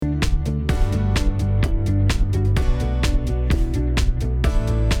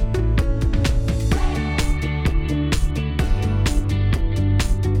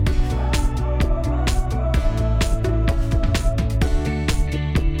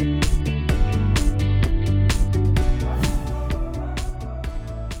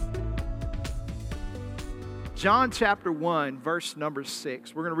John chapter 1, verse number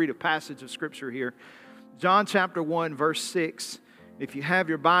 6. We're going to read a passage of Scripture here. John chapter 1, verse 6. If you have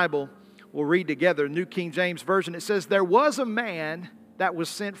your Bible, we'll read together. New King James Version. It says, "There was a man that was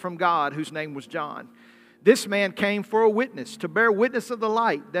sent from God, whose name was John. This man came for a witness, to bear witness of the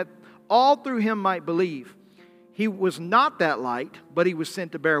light, that all through him might believe. He was not that light, but he was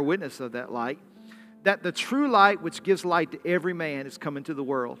sent to bear witness of that light, that the true light which gives light to every man is come into the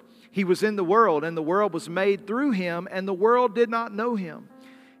world. He was in the world, and the world was made through him, and the world did not know him.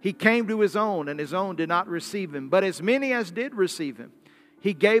 He came to his own, and his own did not receive him. But as many as did receive him,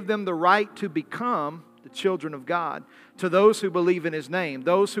 he gave them the right to become the children of God, to those who believe in his name,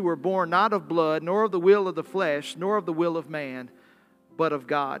 those who were born not of blood, nor of the will of the flesh, nor of the will of man, but of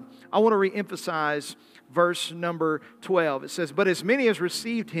God." I want to reemphasize verse number 12. It says, "But as many as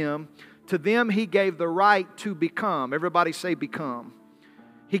received him, to them he gave the right to become." Everybody say become.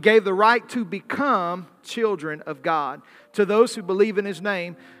 He gave the right to become children of God, to those who believe in his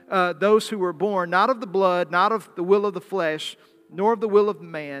name, those who were born not of the blood, not of the will of the flesh, nor of the will of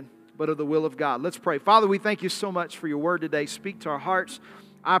man, but of the will of God. Let's pray. Father, we thank you so much for your word today. Speak to our hearts.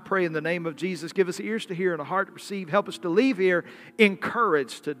 I pray in the name of Jesus, give us ears to hear and a heart to receive. Help us to leave here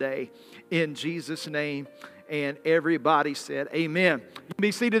encouraged today. In Jesus' name. And everybody said amen. You can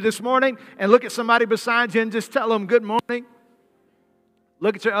be seated this morning and look at somebody beside you and just tell them good morning.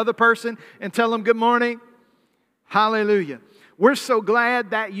 Look at your other person and tell them good morning. Hallelujah. We're so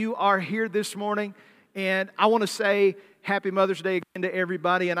glad that you are here this morning. And I want to say Happy Mother's Day again to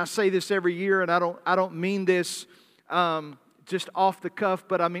everybody. And I say this every year, and I don't mean this just off the cuff,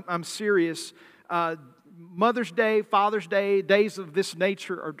 but I'm serious. Mother's Day, Father's Day, days of this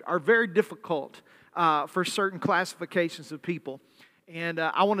nature are very difficult for certain classifications of people. And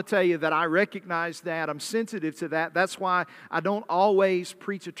I want to tell you that I recognize that. I'm sensitive to that. That's why I don't always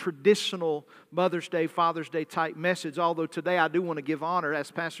preach a traditional Mother's Day, Father's Day type message. Although today I do want to give honor.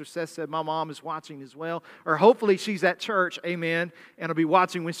 As Pastor Seth said, my mom is watching as well. Or hopefully she's at church, amen, and will be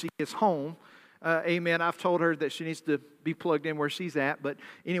watching when she gets home. Amen. I've told her that she needs to be plugged in where she's at. But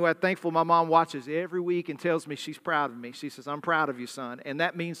anyway, I'm thankful my mom watches every week and tells me she's proud of me. She says, "I'm proud of you, son." And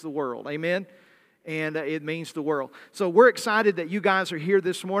that means the world. Amen. And it means the world. So we're excited that you guys are here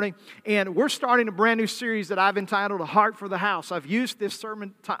this morning. And we're starting a brand new series that I've entitled A Heart for the House. I've used this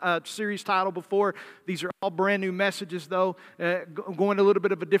sermon series title before. These are all brand new messages, though, going a little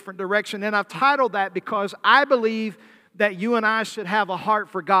bit of a different direction. And I've titled that because I believe that you and I should have a heart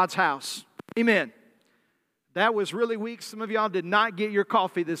for God's house. Amen. That was really weak. Some of y'all did not get your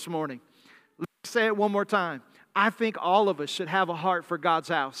coffee this morning. Let's say it one more time. I think all of us should have a heart for God's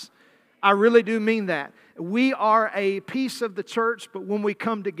house. I really do mean that. We are a piece of the church, but when we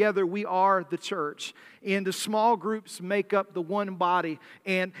come together, we are the church. And the small groups make up the one body.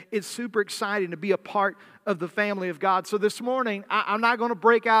 And it's super exciting to be a part of the family of God. So this morning, I'm not going to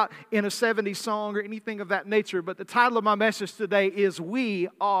break out in a 70s song or anything of that nature, but the title of my message today is We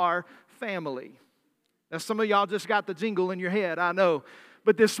Are Family. Now, some of y'all just got the jingle in your head, I know.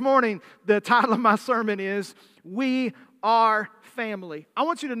 But this morning, the title of my sermon is We Are Family. I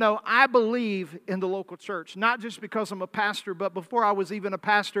want you to know I believe in the local church, not just because I'm a pastor, but before I was even a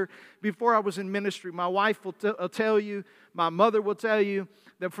pastor, before I was in ministry, my wife will tell you, my mother will tell you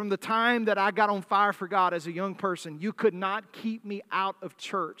that from the time that I got on fire for God as a young person, you could not keep me out of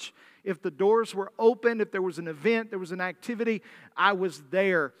church. If the doors were open, if there was an event, there was an activity, I was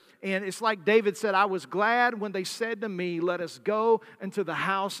there. And it's like David said, I was glad when they said to me, "Let us go into the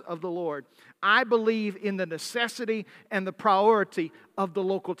house of the Lord." I believe in the necessity and the priority of the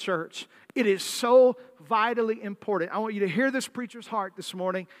local church. It is so vitally important. I want you to hear this preacher's heart this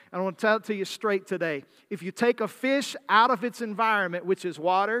morning, and I want to tell it to you straight today. If you take a fish out of its environment, which is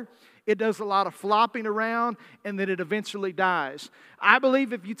water, it does a lot of flopping around, and then it eventually dies. I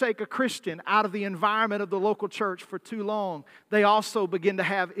believe if you take a Christian out of the environment of the local church for too long, they also begin to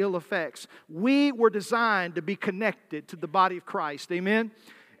have ill effects. We were designed to be connected to the body of Christ. Amen?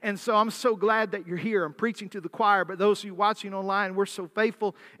 And so I'm so glad that you're here. I'm preaching to the choir, but those of you watching online, we're so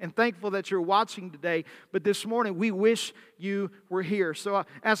faithful and thankful that you're watching today. But this morning, we wish you were here. So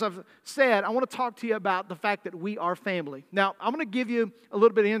as I've said, I want to talk to you about the fact that we are family. Now, I'm going to give you a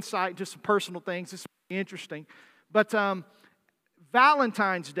little bit of insight into some personal things. It's interesting. But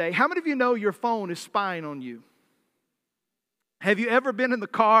Valentine's Day, how many of you know your phone is spying on you? Have you ever been in the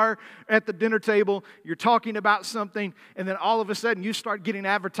car at the dinner table, you're talking about something, and then all of a sudden you start getting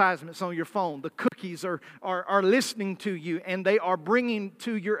advertisements on your phone? The cookies are listening to you, and they are bringing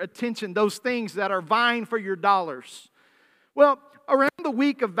to your attention those things that are vying for your dollars. Well, around the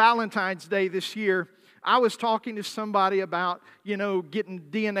week of Valentine's Day this year, I was talking to somebody about, getting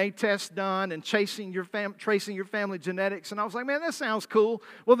DNA tests done and tracing your family genetics. And I was like, man, that sounds cool.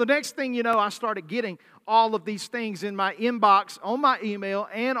 Well, the next thing you know, I started getting all of these things in my inbox, on my email,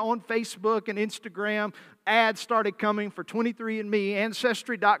 and on Facebook and Instagram. Ads started coming for 23andMe,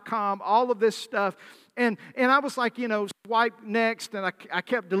 Ancestry.com, all of this stuff. And I was like, swipe next, and I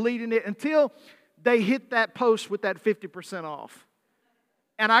kept deleting it until they hit that post with that 50% off.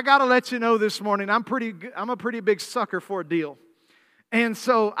 And I got to let you know this morning, I'm a pretty big sucker for a deal. And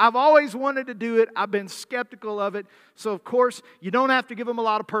so I've always wanted to do it. I've been skeptical of it. So, of course, you don't have to give them a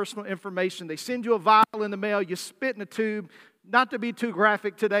lot of personal information. They send you a vial in the mail. You spit in a tube. Not to be too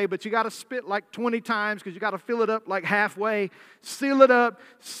graphic today, but you got to spit like 20 times because you got to fill it up like halfway, seal it up,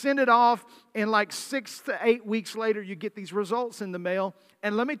 send it off, and like 6 to 8 weeks later, you get these results in the mail.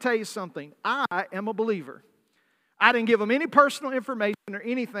 And let me tell you something. I am a believer. I didn't give them any personal information or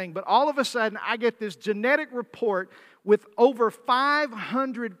anything, but all of a sudden, I get this genetic report with over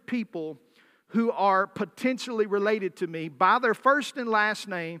 500 people who are potentially related to me by their first and last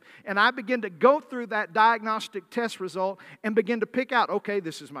name, and I begin to go through that diagnostic test result and begin to pick out, okay,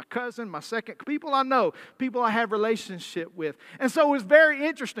 this is my cousin, my second, people I know, people I have relationship with. And so it was very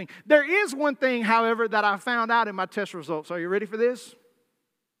interesting. There is one thing, however, that I found out in my test results. Are you ready for this?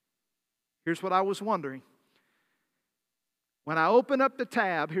 Here's what I was wondering. When I opened up the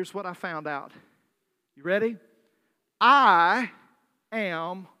tab, here's what I found out. You ready? I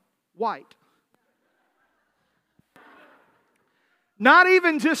am white. Not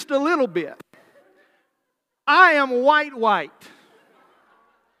even just a little bit. I am white.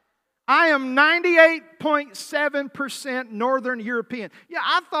 I am 98.7% Northern European. Yeah,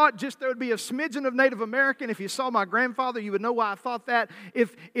 I thought just there would be a smidgen of Native American. If you saw my grandfather, you would know why I thought that.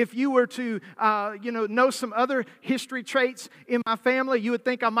 If you were to, know some other history traits in my family, you would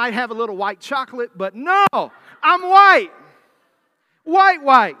think I might have a little white chocolate. But no, I'm white.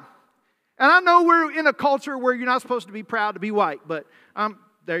 White. And I know we're in a culture where you're not supposed to be proud to be white, but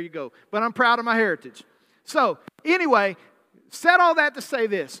there you go. But I'm proud of my heritage. So, anyway, said all that to say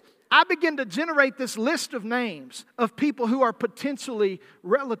this. I begin to generate this list of names of people who are potentially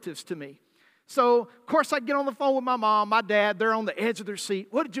relatives to me. So, of course, I get on the phone with my mom, my dad. They're on the edge of their seat.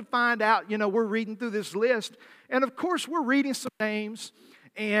 What did you find out? We're reading through this list. And, of course, we're reading some names.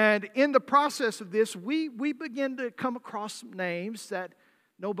 And in the process of this, we begin to come across some names that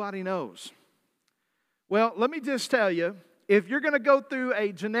nobody knows. Well, let me just tell you, if you're going to go through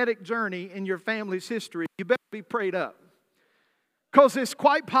a genetic journey in your family's history, you better be prayed up. Because it's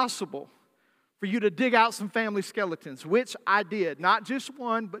quite possible for you to dig out some family skeletons, which I did. Not just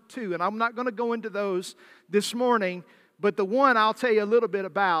one, but two. And I'm not going to go into those this morning, but the one I'll tell you a little bit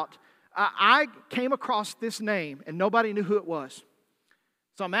about. I came across this name, and nobody knew who it was.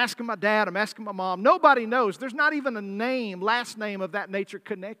 So I'm asking my dad, I'm asking my mom. Nobody knows. There's not even a name, last name of that nature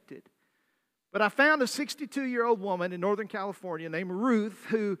connected. But I found a 62-year-old woman in Northern California named Ruth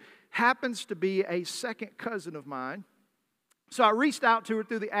who happens to be a second cousin of mine. So I reached out to her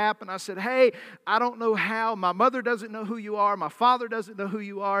through the app and I said, hey, I don't know how. My mother doesn't know who you are. My father doesn't know who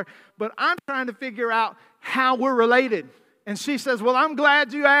you are. But I'm trying to figure out how we're related. And she says, well, I'm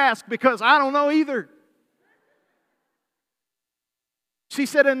glad you asked because I don't know either. She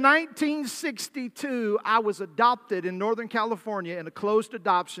said, in 1962, I was adopted in Northern California in a closed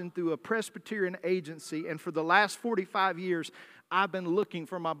adoption through a Presbyterian agency. And for the last 45 years, I've been looking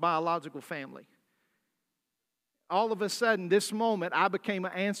for my biological family. All of a sudden, this moment, I became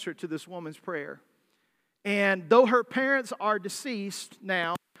an answer to this woman's prayer. And though her parents are deceased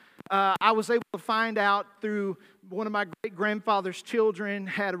now, I was able to find out through one of my great-grandfather's children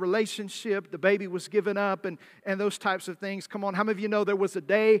had a relationship. The baby was given up and those types of things. Come on, how many of you know there was a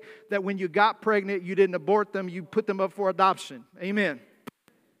day that when you got pregnant, you didn't abort them, you put them up for adoption? Amen.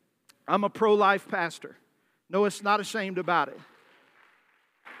 I'm a pro-life pastor. No, it's not ashamed about it.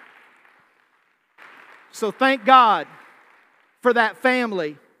 So thank God for that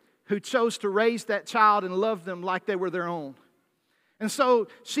family who chose to raise that child and love them like they were their own. And so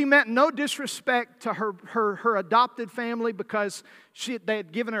she meant no disrespect to her adopted family because they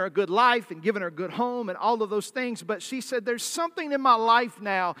had given her a good life and given her a good home and all of those things. But she said, there's something in my life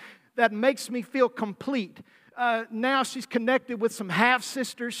now that makes me feel complete. Now she's connected with some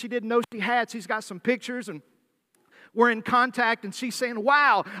half-sisters she didn't know she had. She's got some pictures and we're in contact, and she's saying,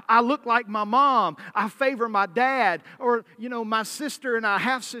 wow, I look like my mom. I favor my dad. Or, my sister and our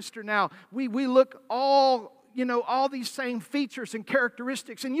half-sister now, we look all these same features and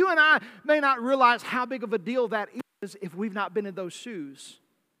characteristics. And you and I may not realize how big of a deal that is if we've not been in those shoes.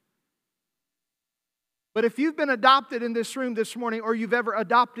 But if you've been adopted in this room this morning, or you've ever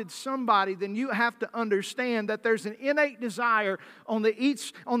adopted somebody, then you have to understand that there's an innate desire on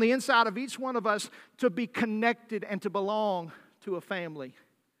the inside of each one of us to be connected and to belong to a family,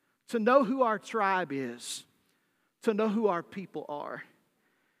 to know who our tribe is, to know who our people are.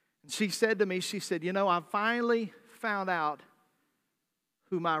 And she said to me, she said, I finally found out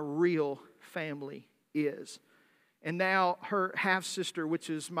who my real family is. And now her half-sister,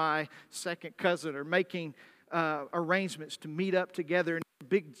 which is my second cousin, are making arrangements to meet up together. And it's a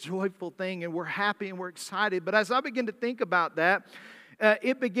big, joyful thing, and we're happy and we're excited. But as I begin to think about that,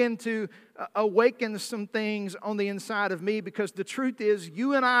 it began to awaken some things on the inside of me, because the truth is,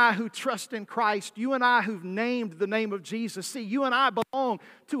 you and I who trust in Christ, you and I who've named the name of Jesus, see, you and I belong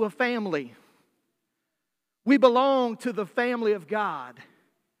to a family. We belong to the family of God.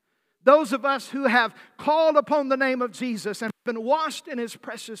 Those of us who have called upon the name of Jesus and been washed in His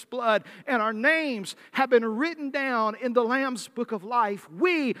precious blood, and our names have been written down in the Lamb's Book of Life,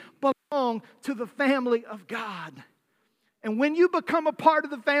 we belong to the family of God. And when you become a part of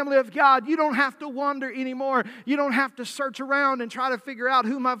the family of God, you don't have to wonder anymore. You don't have to search around and try to figure out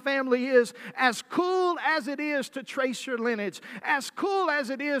who my family is. As cool as it is to trace your lineage, as cool as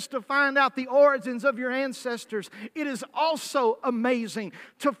it is to find out the origins of your ancestors, it is also amazing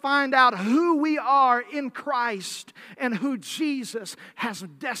to find out who we are in Christ and who Jesus has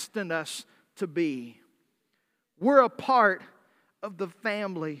destined us to be. We're a part of the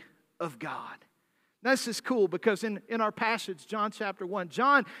family of God. This is cool because in our passage, John chapter 1,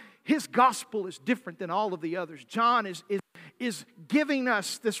 John, his gospel is different than all of the others. John is giving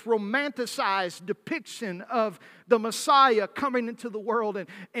us this romanticized depiction of the Messiah coming into the world.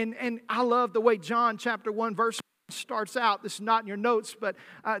 And I love the way John chapter 1 verse starts out. This is not in your notes, but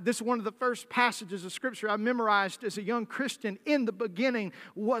this is one of the first passages of Scripture I memorized as a young Christian. In the beginning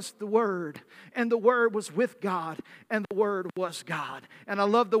was the Word, and the Word was with God, and the Word was God. And I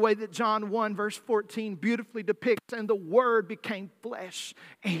love the way that John 1 verse 14 beautifully depicts, and the Word became flesh,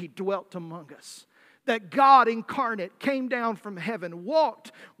 and He dwelt among us. That God incarnate came down from heaven,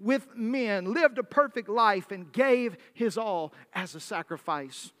 walked with men, lived a perfect life, and gave His all as a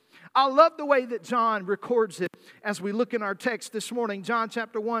sacrifice. I love the way that John records it as we look in our text this morning. John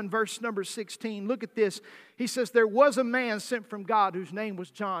chapter 1, verse number 16. Look at this. He says, there was a man sent from God whose name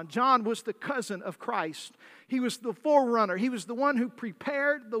was John. John was the cousin of Christ. He was the forerunner. He was the one who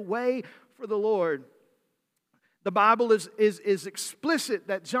prepared the way for the Lord. The Bible is explicit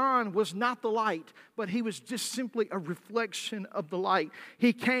that John was not the light, but he was just simply a reflection of the light.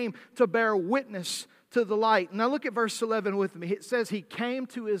 He came to bear witness to the light. Now look at verse 11 with me. It says he came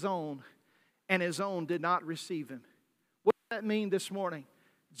to his own, and his own did not receive him. What does that mean this morning?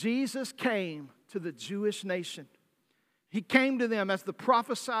 Jesus came to the Jewish nation. He came to them as the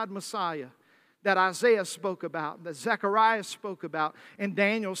prophesied Messiah that Isaiah spoke about, that Zechariah spoke about, and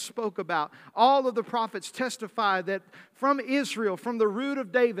Daniel spoke about. All of the prophets testify that from Israel, from the root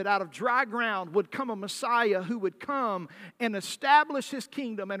of David, out of dry ground, would come a Messiah who would come and establish His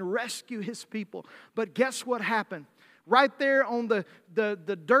kingdom and rescue His people. But guess what happened? Right there on the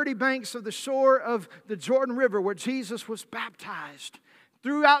dirty banks of the shore of the Jordan River where Jesus was baptized,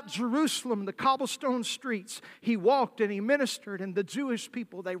 throughout Jerusalem, the cobblestone streets, He walked and He ministered, and the Jewish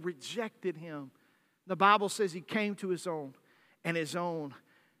people, they rejected Him. The Bible says He came to His own, and His own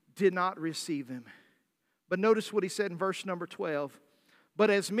did not receive Him. But notice what He said in verse number 12.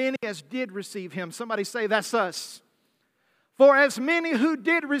 But as many as did receive Him, somebody say, that's us. For as many who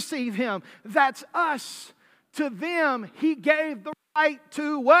did receive Him, that's us. To them He gave the right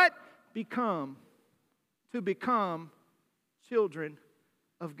to what? To become children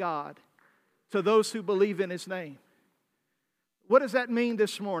of God, to those who believe in His name. What does that mean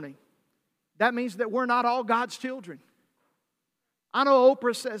this morning? That means that we're not all God's children. I know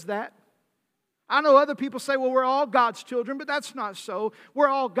Oprah says that. I know other people say, well, we're all God's children, but that's not so. We're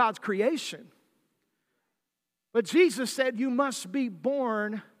all God's creation. But Jesus said you must be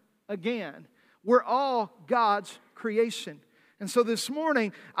born again. We're all God's creation. And so this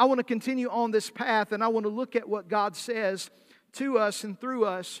morning, I want to continue on this path, and I want to look at what God says to us and through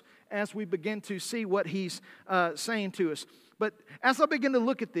us as we begin to see what He's saying to us. But as I begin to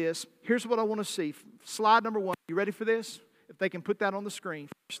look at this, here's what I want to see. Slide number 1. You ready for this? If they can put that on the screen.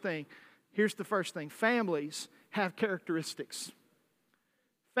 First thing, here's the first thing. Families have characteristics.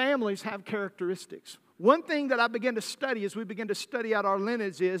 Families have characteristics. One thing that I begin to study as we begin to study out our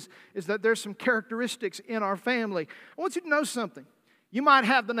lineage is that there's some characteristics in our family. I want you to know something. You might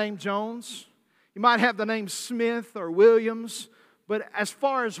have the name Jones. You might have the name Smith or Williams, but as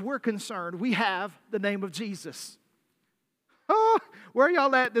far as we're concerned, we have the name of Jesus. Oh, where are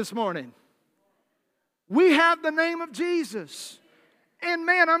y'all at this morning? We have the name of Jesus. And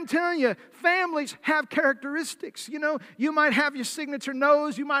man, I'm telling you, families have characteristics. You know, you might have your signature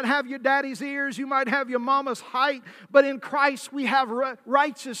nose, you might have your daddy's ears, you might have your mama's height, but in Christ we have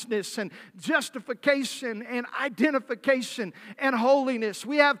righteousness and justification and identification and holiness.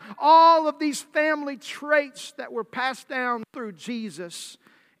 We have all of these family traits that were passed down through Jesus,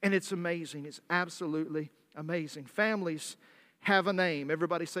 and it's amazing. It's absolutely amazing. Families have a name.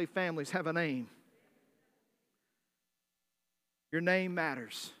 Everybody say families have a name. Your name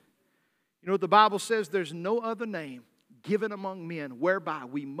matters. You know what the Bible says? There's no other name given among men whereby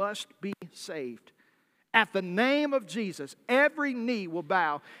we must be saved. At the name of Jesus, every knee will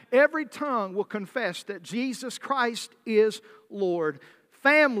bow. Every tongue will confess that Jesus Christ is Lord.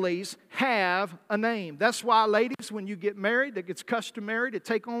 Families have a name. That's why, ladies, when you get married, it gets customary to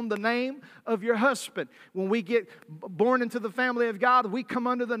take on the name of your husband. When we get born into the family of God, we come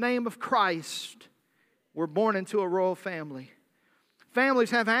under the name of Christ. We're born into a royal family.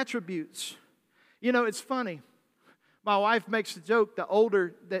 Families have attributes. You know, it's funny. My wife makes the joke, the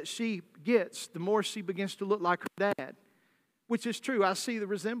older that she gets, the more she begins to look like her dad. Which is true. I see the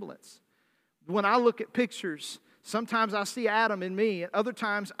resemblance. When I look at pictures, sometimes I see Adam in me, and other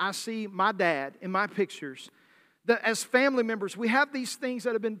times I see my dad in my pictures. That as family members, we have these things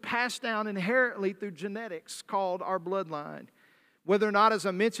that have been passed down inherently through genetics called our bloodline. Whether or not, as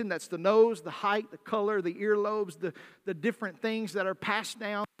I mentioned, that's the nose, the height, the color, the earlobes, the different things that are passed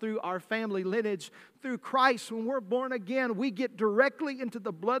down through our family lineage. Through Christ, when we're born again, we get directly into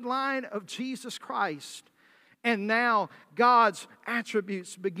the bloodline of Jesus Christ. And now God's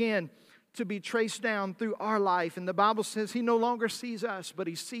attributes begin to be traced down through our life. And the Bible says He no longer sees us, but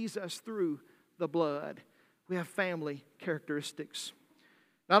He sees us through the blood. We have family characteristics.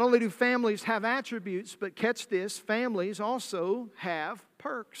 Not only do families have attributes, but catch this, families also have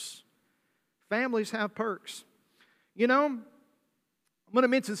perks. Families have perks. You know, I'm going to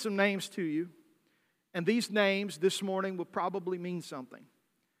mention some names to you, and these names this morning will probably mean something.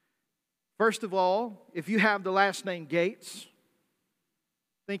 First of all, if you have the last name Gates,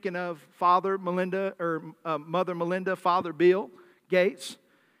 thinking of Father Melinda or Mother Melinda, Father Bill Gates,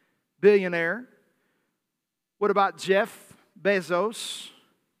 billionaire. What about Jeff Bezos?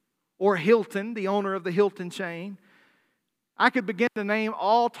 Or Hilton, the owner of the Hilton chain. I could begin to name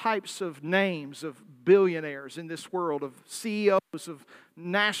all types of names of billionaires in this world, of CEOs of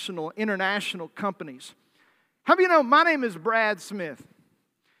national, international companies. How do you know, my name is Brad Smith.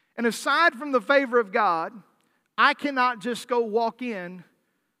 And aside from the favor of God, I cannot just go walk in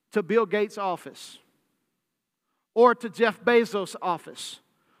to Bill Gates' office or to Jeff Bezos' office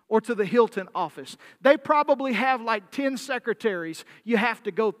or to the Hilton office. They probably have like 10 secretaries you have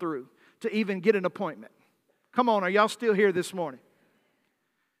to go through to even get an appointment. Come on, are y'all still here this morning?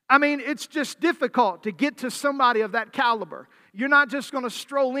 I mean, it's just difficult to get to somebody of that caliber. You're not just going to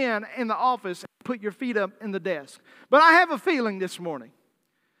stroll in the office and put your feet up in the desk. But I have a feeling this morning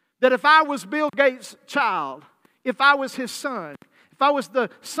that if I was Bill Gates' child, if I was his son, if I was the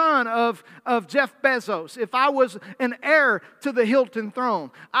son of Jeff Bezos, if I was an heir to the Hilton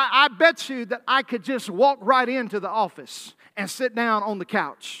throne, I bet you that I could just walk right into the office and sit down on the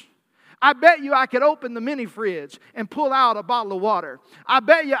couch. I bet you I could open the mini fridge and pull out a bottle of water. I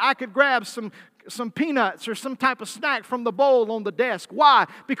bet you I could grab some peanuts or some type of snack from the bowl on the desk. Why?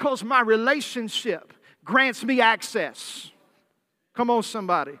 Because my relationship grants me access. Come on,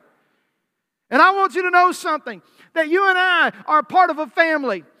 somebody. And I want you to know something, that you and I are part of a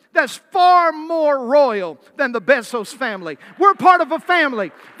family that's far more royal than the Bezos family. We're part of a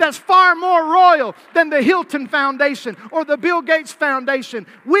family that's far more royal than the Hilton Foundation or the Bill Gates Foundation.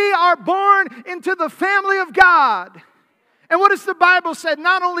 We are born into the family of God. And what does the Bible say?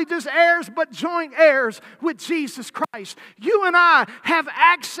 Not only just heirs, but joint heirs with Jesus Christ. You and I have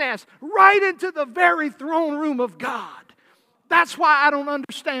access right into the very throne room of God. That's why I don't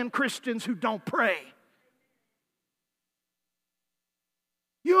understand Christians who don't pray.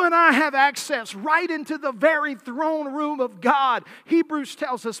 You and I have access right into the very throne room of God. Hebrews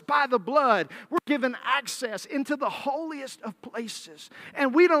tells us by the blood, we're given access into the holiest of places.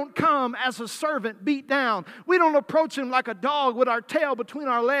 And we don't come as a servant beat down. We don't approach Him like a dog with our tail between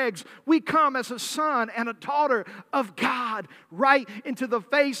our legs. We come as a son and a daughter of God right into the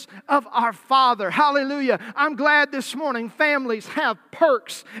face of our Father. Hallelujah. I'm glad this morning families have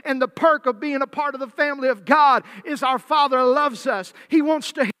perks. And the perk of being a part of the family of God is our Father loves us. He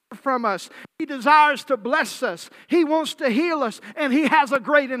wants to hear from us. He desires to bless us. He wants to heal us. And He has a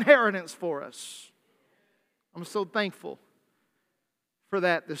great inheritance for us. I'm so thankful for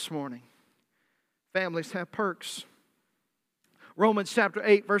that this morning. Families have perks. Romans chapter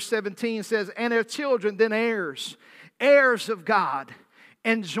 8, verse 17 says, and if children, then heirs, heirs of God,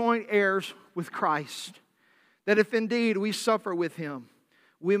 and joint heirs with Christ, that if indeed we suffer with Him,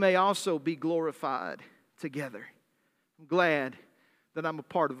 we may also be glorified together. I'm glad that I'm a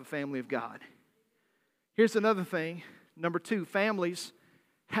part of the family of God. Here's another thing. Number 2, families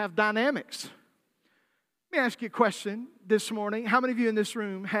have dynamics. Let me ask you a question this morning. How many of you in this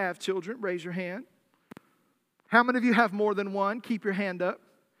room have children? Raise your hand. How many of you have more than one? Keep your hand up.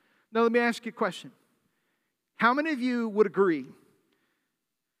 Now let me ask you a question. How many of you would agree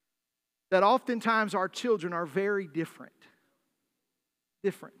that oftentimes our children are very different?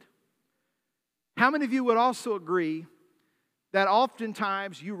 Different. How many of you would also agree that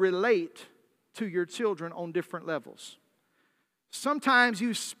oftentimes you relate to your children on different levels? Sometimes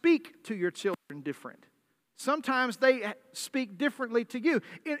you speak to your children different. Sometimes they speak differently to you.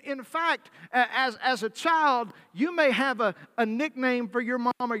 In fact, as a child, you may have a nickname for your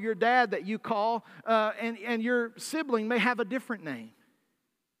mom or your dad that you call, and your sibling may have a different name.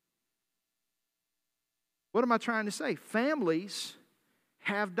 What am I trying to say? Families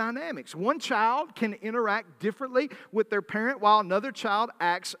have dynamics. One child can interact differently with their parent while another child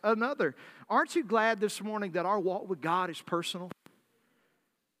acts another. Aren't you glad this morning that our walk with God is personal?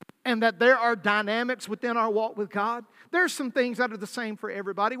 And that there are dynamics within our walk with God. There's some things that are the same for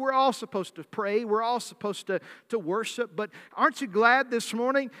everybody. We're all supposed to pray. We're all supposed to worship. But aren't you glad this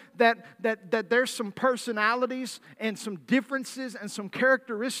morning that there's some personalities and some differences and some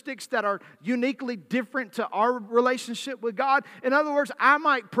characteristics that are uniquely different to our relationship with God? In other words, I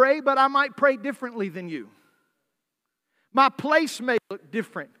might pray, but I might pray differently than you. My place may look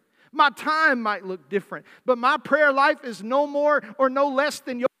different. My time might look different, but my prayer life is no more or no less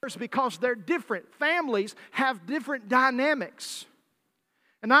than yours because they're different. Families have different dynamics.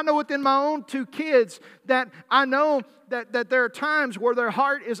 And I know within my own 2 kids that I know that there are times where their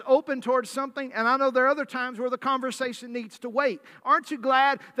heart is open towards something, and I know there are other times where the conversation needs to wait. Aren't you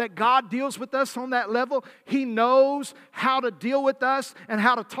glad that God deals with us on that level? He knows how to deal with us and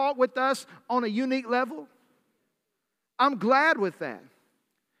how to talk with us on a unique level. I'm glad with that.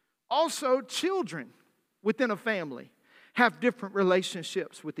 Also, children within a family have different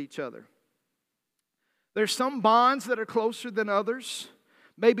relationships with each other. There's some bonds that are closer than others.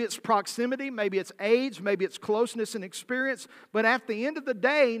 Maybe it's proximity, maybe it's age, maybe it's closeness and experience. But at the end of the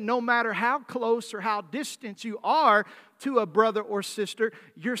day, no matter how close or how distant you are to a brother or sister,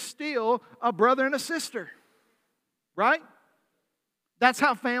 you're still a brother and a sister. Right? That's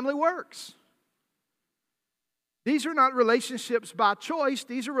how family works. These are not relationships by choice.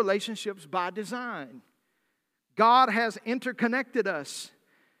 These are relationships by design. God has interconnected us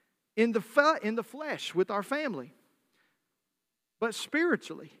in the flesh with our family. But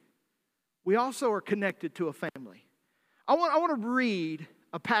spiritually, we also are connected to a family. I want to read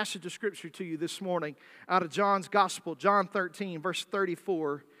a passage of Scripture to you this morning out of John's Gospel, John 13, verse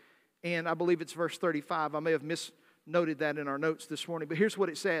 34, and I believe it's verse 35. I may have misnoted that in our notes this morning, but here's what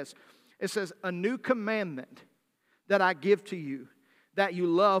it says. It says, a new commandment that I give to you, that you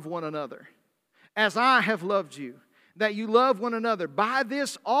love one another, as I have loved you, that you love one another. By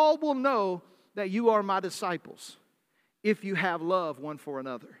this all will know that you are my disciples, if you have love one for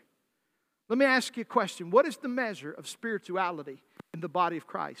another. Let me ask you a question. What is the measure of spirituality in the body of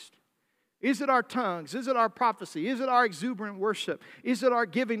Christ? Is it our tongues? Is it our prophecy? Is it our exuberant worship? Is it our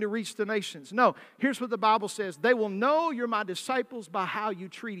giving to reach the nations? No. Here's what the Bible says. They will know you're my disciples by how you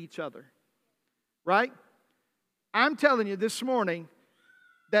treat each other. Right? I'm telling you this morning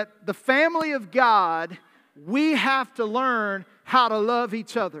that the family of God, we have to learn how to love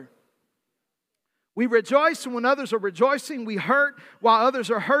each other. We rejoice when others are rejoicing. We hurt while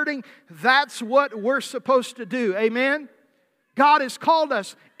others are hurting. That's what we're supposed to do. Amen? God has called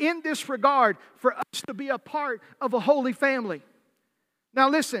us in this regard for us to be a part of a holy family. Now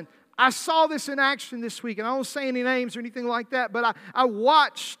listen, I saw this in action this week, and I won't say any names or anything like that, but I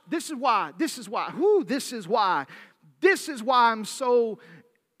watched. This is why I'm so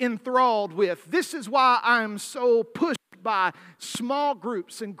enthralled with. This is why I'm so pushed by small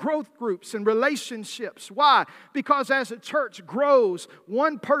groups and growth groups and relationships. Why? Because as a church grows,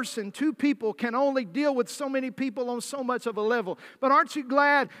 one person, 2 people can only deal with so many people on so much of a level. But aren't you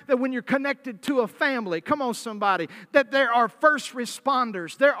glad that when you're connected to a family, come on somebody, that there are first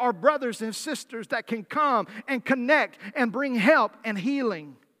responders, there are brothers and sisters that can come and connect and bring help and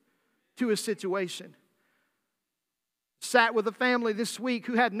healing to a situation. Sat with a family this week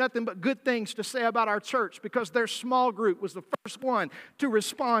who had nothing but good things to say about our church because their small group was the first one to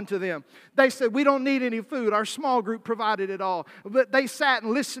respond to them. They said, we don't need any food. Our small group provided it all. But they sat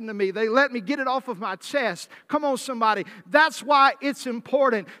and listened to me. They let me get it off of my chest. Come on, somebody. That's why it's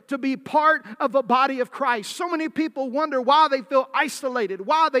important to be part of a body of Christ. So many people wonder why they feel isolated,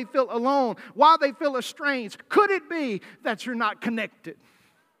 why they feel alone, why they feel estranged. Could it be that you're not connected?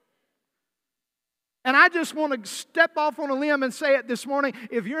 And I just want to step off on a limb and say it this morning.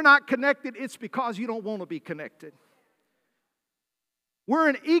 If you're not connected, it's because you don't want to be connected. We're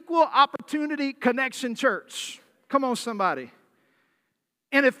an equal opportunity connection church. Come on, somebody.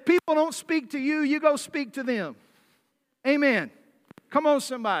 And if people don't speak to you, you go speak to them. Amen. Come on,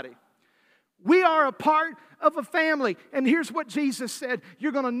 somebody. We are a part of a family. And here's what Jesus said.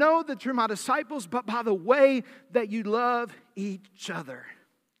 You're going to know that you're my disciples, but by the way that you love each other.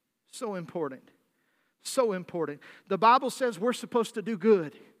 So important. So important. The Bible says we're supposed to do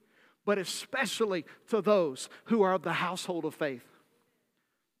good, but especially to those who are of the household of faith.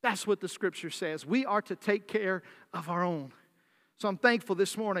 That's what the Scripture says. We are to take care of our own. So I'm thankful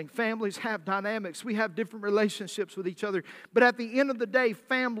this morning. Families have dynamics. We have different relationships with each other. But at the end of the day,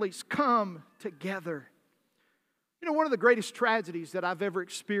 families come together. You know, one of the greatest tragedies that I've ever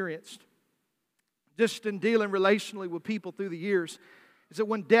experienced, just in dealing relationally with people through the years, is that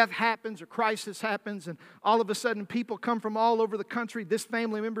when death happens or crisis happens and all of a sudden people come from all over the country, this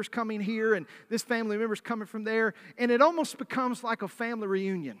family member's coming here and this family member's coming from there, and it almost becomes like a family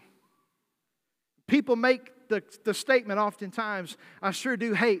reunion. People make the statement oftentimes, I sure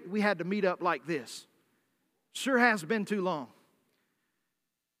do hate we had to meet up like this. Sure has been too long.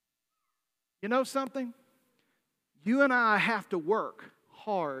 You know something? You and I have to work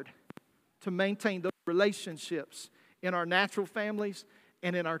hard to maintain those relationships in our natural families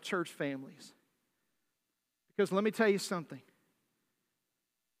and in our church families. Because let me tell you something.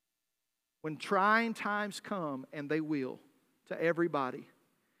 When trying times come, and they will, to everybody,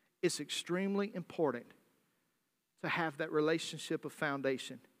 it's extremely important to have that relationship of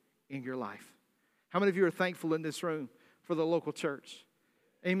foundation in your life. How many of you are thankful in this room for the local church?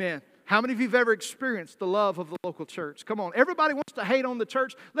 Amen. How many of you have ever experienced the love of the local church? Come on, everybody wants to hate on the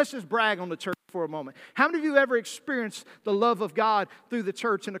church. Let's just brag on the church for a moment. How many of you have ever experienced the love of God through the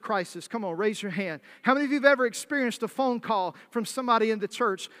church in a crisis? Come on, raise your hand. How many of you have ever experienced a phone call from somebody in the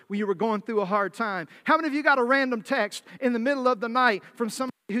church when you were going through a hard time? How many of you got a random text in the middle of the night from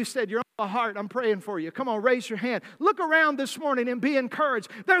somebody who said, you're on my heart, I'm praying for you? Come on, raise your hand. Look around this morning and be encouraged.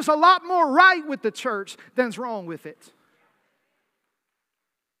 There's a lot more right with the church than's wrong with it.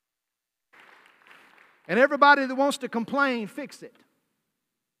 And everybody that wants to complain, fix it.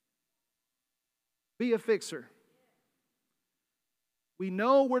 Be a fixer. We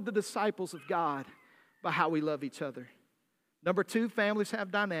know we're the disciples of God by how we love each other. Number 2, families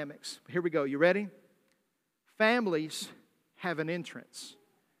have dynamics. Here we go. You ready? Families have an entrance.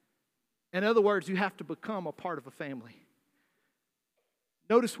 In other words, you have to become a part of a family.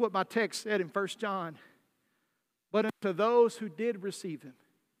 Notice what my text said in 1 John. But unto those who did receive Him,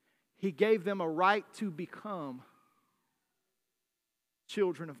 He gave them a right to become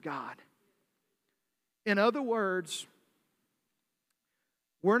children of God. In other words,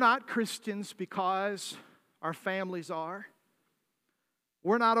 we're not Christians because our families are.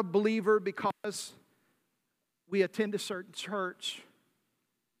 We're not a believer because we attend a certain church.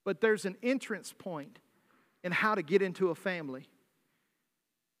 But there's an entrance point in how to get into a family.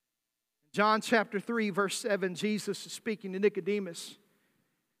 John chapter 3, verse 7, Jesus is speaking to Nicodemus.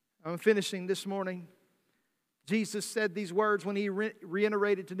 I'm finishing this morning. Jesus said these words when He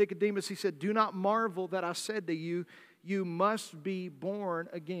reiterated to Nicodemus. He said, do not marvel that I said to you, you must be born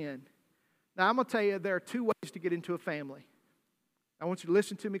again. Now, I'm going to tell you there are 2 ways to get into a family. I want you to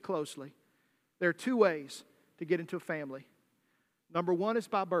listen to me closely. There are 2 ways to get into a family. Number 1 is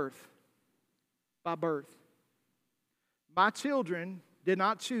by birth. By birth. My children did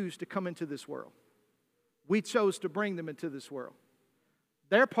not choose to come into this world. We chose to bring them into this world.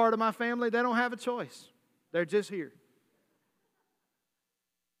 They're part of my family. They don't have a choice. They're just here.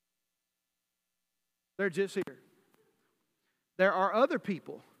 They're just here. There are other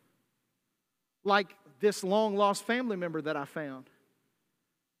people, like this long-lost family member that I found,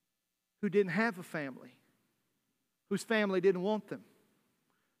 who didn't have a family, whose family didn't want them,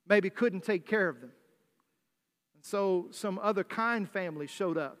 maybe couldn't take care of them. And so some other kind family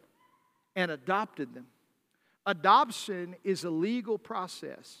showed up and adopted them. Adoption is a legal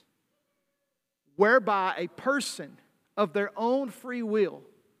process whereby a person of their own free will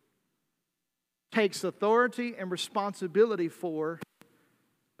takes authority and responsibility for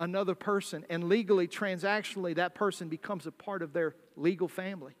another person, and legally, transactionally, that person becomes a part of their legal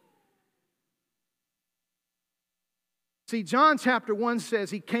family. See, John chapter 1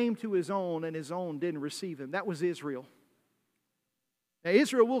 says he came to his own and his own didn't receive him. That was Israel. Now,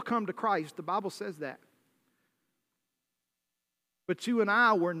 Israel will come to Christ. The Bible says that. But you and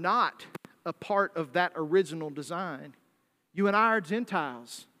I were not a part of that original design. You and I are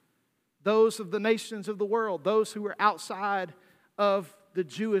Gentiles. Those of the nations of the world. Those who were outside of the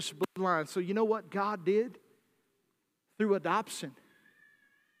Jewish bloodline. So you know what God did? Through adoption,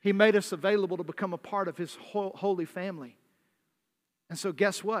 He made us available to become a part of His holy family. And so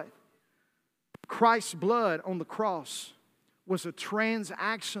guess what? Christ's blood on the cross was a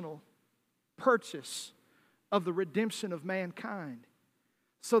transactional purchase of the redemption of mankind,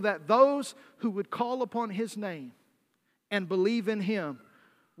 so that those who would call upon His name and believe in Him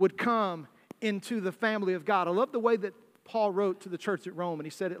would come into the family of God. I love the way that Paul wrote to the church at Rome, and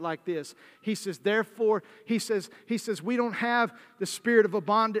he said it like this. He says, therefore, he says, we don't have the spirit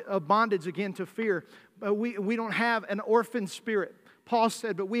of bondage again to fear. We don't have an orphan spirit. Paul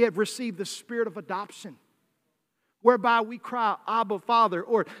said, but we have received the spirit of adoption, whereby we cry, Abba, Father,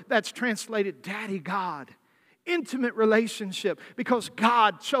 or that's translated, Daddy God. Intimate relationship, because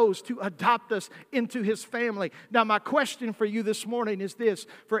God chose to adopt us into His family. Now, my question for you this morning is this,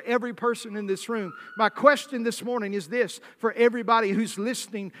 for every person in this room. My question this morning is this, for everybody who's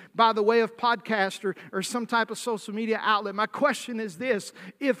listening by the way of podcast or some type of social media outlet. My question is this,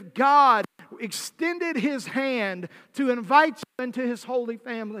 if God extended His hand to invite you into His holy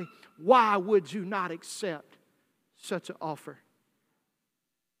family, why would you not accept such an offer?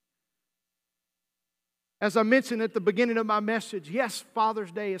 As I mentioned at the beginning of my message, yes,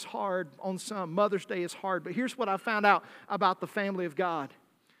 Father's Day is hard on some. Mother's Day is hard. But here's what I found out about the family of God.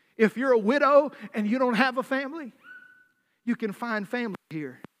 If you're a widow and you don't have a family, you can find family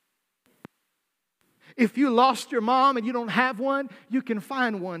here. If you lost your mom and you don't have one, you can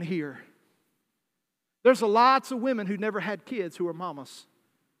find one here. There's lots of women who never had kids who are mamas.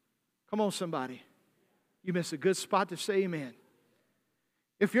 Come on, somebody. You miss a good spot to say amen.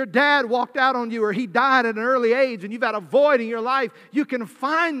 If your dad walked out on you or he died at an early age and you've had a void in your life, you can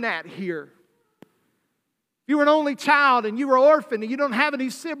find that here. If you were an only child and you were orphaned and you don't have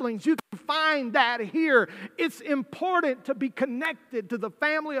any siblings, you can find that here. It's important to be connected to the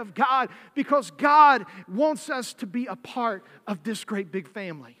family of God because God wants us to be a part of this great big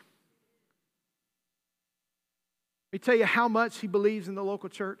family. Let me tell you how much He believes in the local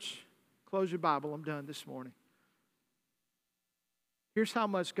church. Close your Bible. I'm done this morning. Here's how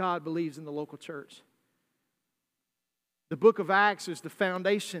much God believes in the local church. The book of Acts is the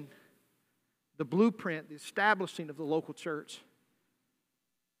foundation, the blueprint, the establishing of the local church.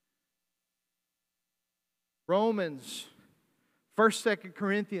 Romans, 1st, 2nd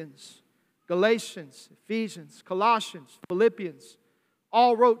Corinthians, Galatians, Ephesians, Colossians, Philippians,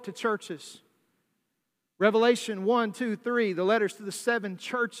 all wrote to churches. Revelation 1, 2, 3, the letters to the 7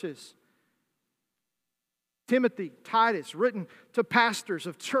 churches. Timothy, Titus, written to pastors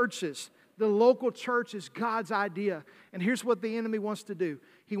of churches. The local church is God's idea. And here's what the enemy wants to do.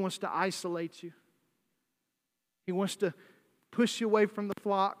 He wants to isolate you. He wants to push you away from the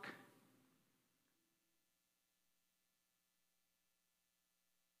flock.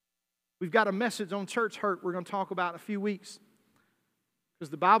 We've got a message on church hurt we're going to talk about in a few weeks. Because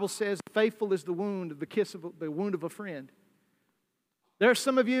the Bible says, faithful is the wound of the wound of a friend. There are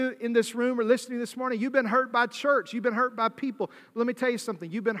some of you in this room or listening this morning, you've been hurt by church. You've been hurt by people. Let me tell you something.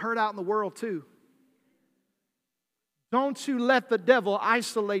 You've been hurt out in the world too. Don't you let the devil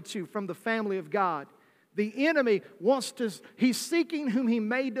isolate you from the family of God. The enemy he's seeking whom he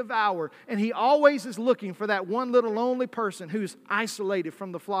may devour. And he always is looking for that one little lonely person who's isolated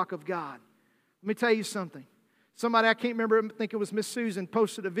from the flock of God. Let me tell you something. Somebody, I can't remember, I think it was Miss Susan,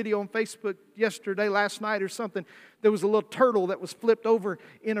 posted a video on Facebook last night or something. There was a little turtle that was flipped over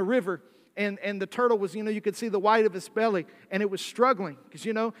in a river. And the turtle was, you could see the white of his belly. And it was struggling because,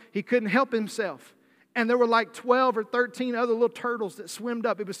 he couldn't help himself. And there were like 12 or 13 other little turtles that swimmed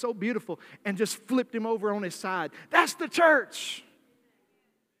up. It was so beautiful. And just flipped him over on his side. That's the church.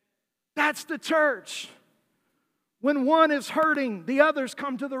 That's the church. When one is hurting, the others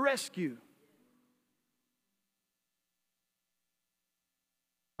come to the rescue.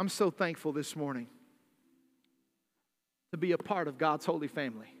 I'm so thankful this morning to be a part of God's holy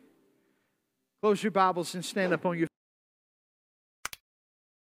family. Close your Bibles and stand up on your